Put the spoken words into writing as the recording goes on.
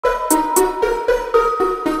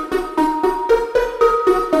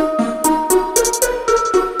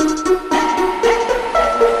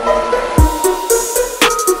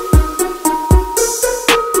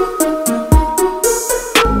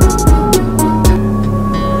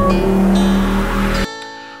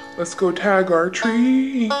Let's go tag our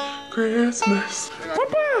tree. Christmas.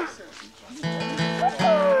 Bubba!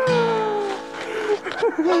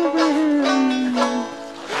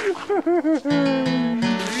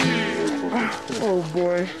 Oh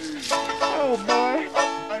boy. Oh boy.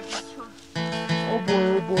 Oh boy,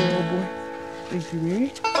 oh boy, oh boy. Thank you,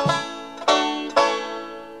 me.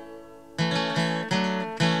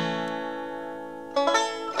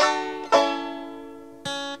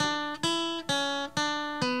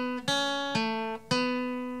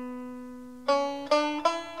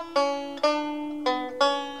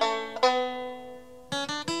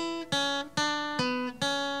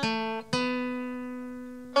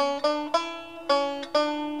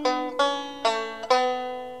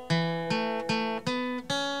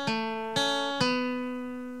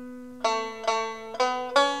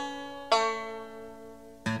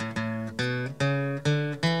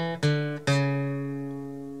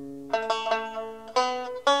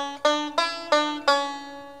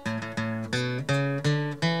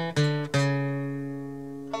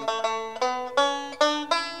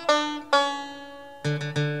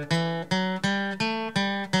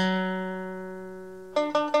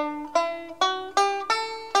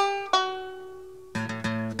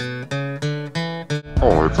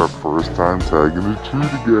 Oh, it's our first time tagging the two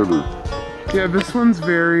together. Yeah, this one's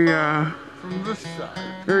very, From this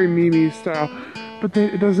side. very Mimi style, but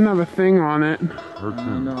it doesn't have a thing on it.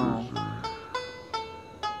 No.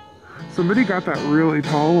 Somebody got that really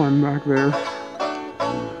tall one back there.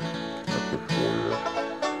 That's a 4,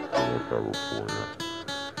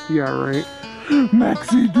 yeah. Yeah, right.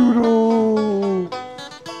 Maxi Doodle!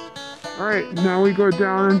 Alright, now we go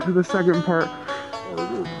down into the second part.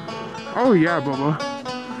 Oh yeah, Bubba.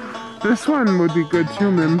 This one would be good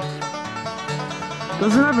too, Mims.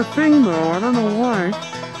 Doesn't have a thing though, I don't know why.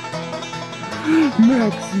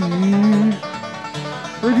 Maxi!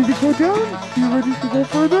 Ready to go down? You ready to go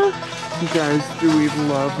further? You guys, do we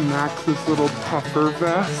love Max's little puffer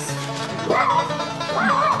vest?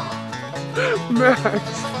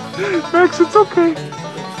 Max, it's okay.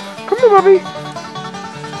 Come on, Bubby.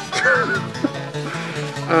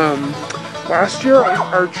 Last year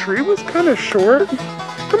our tree was kind of short.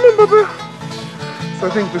 Come on, Bubba. So I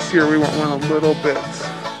think this year we want one a little bit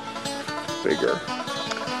bigger.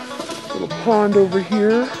 Little pond over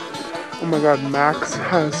here. Oh my god, Max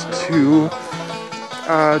has 2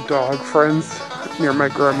 dog friends near my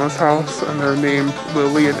grandma's house, and they're named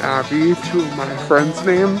Lily and Abby, 2 of my friends'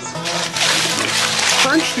 names.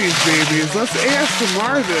 Crunch these babies. Let's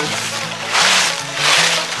ASMR this.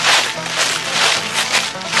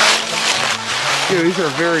 Yeah, these are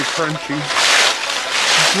very crunchy.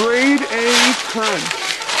 Grade A crunch.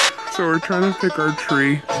 So we're trying to pick our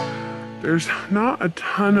tree. There's not a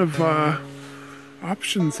ton of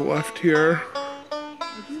options left here.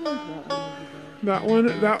 That one,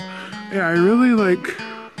 yeah, I really like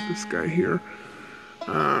this guy here.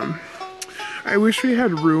 I wish we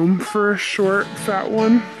had room for a short, fat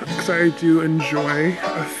one, because I do enjoy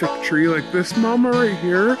a thick tree like this mama right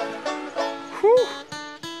here. Whew.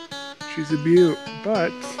 She's a beaut,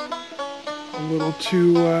 but a little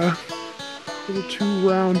too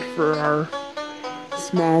round for our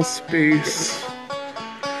small space.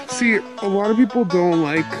 See, a lot of people don't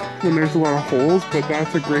like when there's a lot of holes, but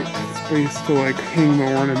that's a great space to like hang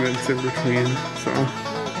the ornaments in between. So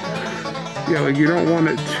yeah, like you don't want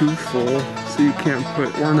it too full, so you can't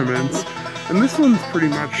put ornaments. And this one's pretty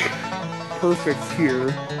much perfect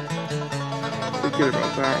here. Forget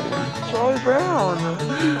about that one. Charlie Brown.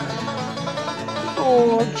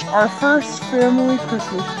 Oh, our first family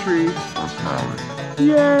Christmas tree.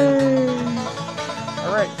 Yay!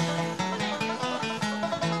 All right.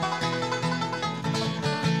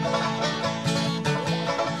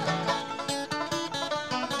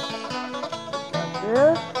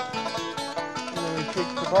 There. And then we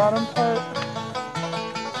take the bottom part,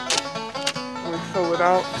 and we fill it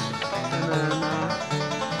out, and then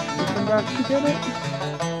we come back to get it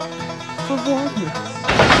for Vlogmas.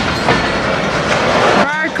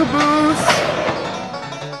 Bye, Caboose!